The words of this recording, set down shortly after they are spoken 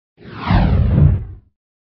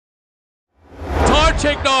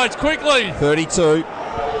check, Knights, quickly. 32.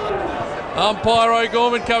 Umpire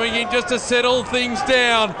O'Gorman coming in just to settle things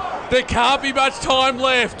down. There can't be much time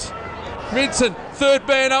left. Minson, third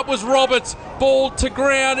man up was Roberts. Ball to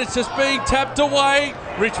ground, it's just being tapped away.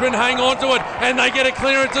 Richmond hang on to it, and they get a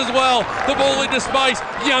clearance as well. The ball into space.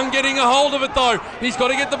 Young getting a hold of it though. He's got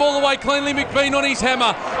to get the ball away cleanly. McBean on his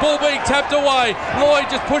hammer. Ball being tapped away. Lloyd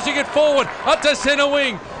just pushing it forward up to centre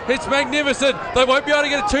wing. It's magnificent. They won't be able to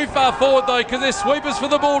get it too far forward though, because they're sweepers for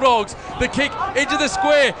the Bulldogs. The kick into the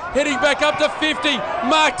square, heading back up to 50.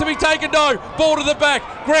 Mark to be taken, no. Ball to the back.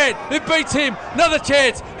 Grant, it beats him. Another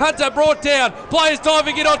chance. Hunter brought down. Players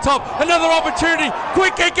diving in on top. Another opportunity.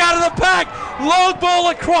 Quick kick out of the pack. Long ball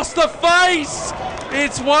across the face.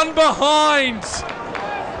 It's one behind.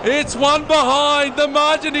 It's one behind. The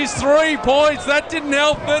margin is 3 points. That didn't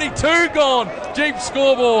help. 32 gone. Jeep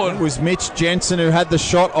scoreboard. It was Mitch Jensen who had the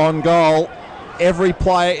shot on goal. Every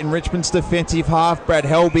player in Richmond's defensive half, Brad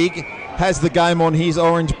Helbig, has the game on his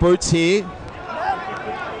orange boots here.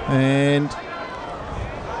 And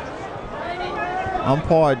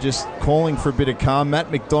umpire just calling for a bit of calm. Matt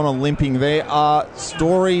McDonald limping. There are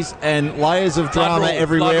stories and layers of drama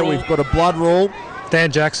everywhere. We've got a blood rule. Dan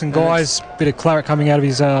Jackson, guys, bit of claret coming out of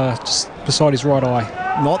his, just beside his right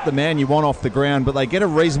eye. Not the man you want off the ground, but they get a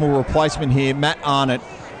reasonable replacement here, Matt Arnott.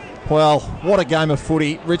 Well, what a game of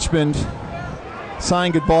footy. Richmond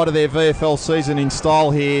saying goodbye to their VFL season in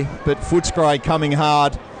style here, but Footscray coming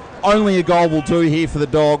hard. Only a goal will do here for the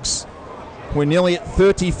Dogs. We're nearly at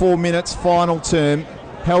 34 minutes, final term.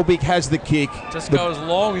 Helbig has the kick. Just go as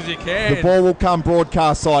long as you can. The ball will come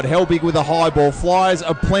broadcast side. Helbig with a high ball. Flyers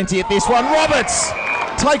are plenty at this one. Roberts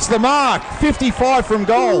takes the mark. 55 from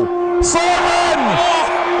goal. Siren!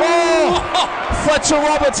 Oh! Fletcher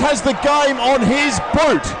Roberts has the game on his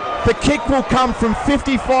boot. The kick will come from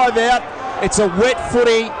 55 out. It's a wet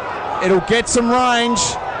footy. It'll get some range.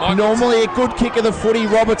 Normally a good kick of the footy.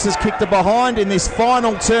 Roberts has kicked it behind in this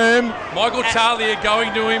final term. Michael Charlie are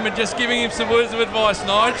going to him and just giving him some words of advice,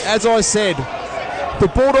 Nige. As I said, the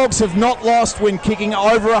Bulldogs have not lost when kicking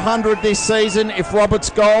over 100 this season. If Roberts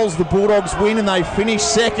goals, the Bulldogs win and they finish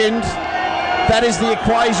second. That is the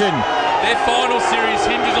equation. Their final series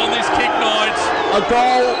hinges on this kick, Nige. A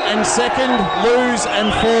goal and second, lose and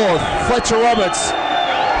fourth. Fletcher Roberts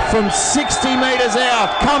from 60 metres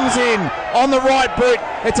out comes in on the right boot.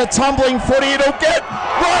 It's a tumbling footy. It'll get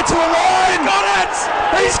right to the line. Got it!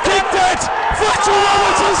 He's kicked it! Fletcher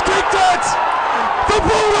Roberts has kicked it! The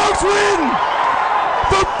Bulldogs win!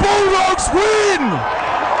 The Bulldogs win!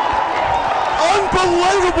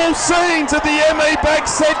 Unbelievable scenes at the ME Bank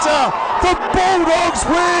Centre. The Bulldogs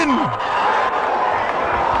win!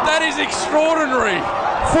 That is extraordinary.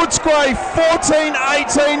 Footscray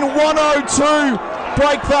 14-18, 102.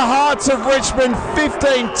 Break the hearts of Richmond,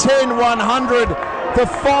 15-10, 100. The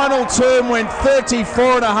final term went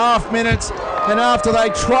 34 and a half minutes, and after they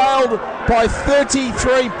trailed by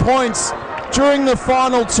 33 points during the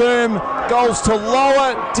final term, goals to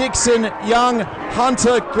Lower, Dixon, Young,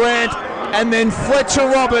 Hunter, Grant, and then Fletcher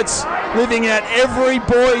Roberts living out every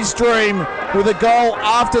boy's dream with a goal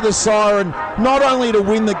after the siren, not only to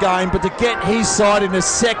win the game, but to get his side in a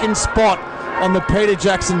second spot on the Peter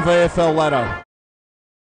Jackson VFL ladder.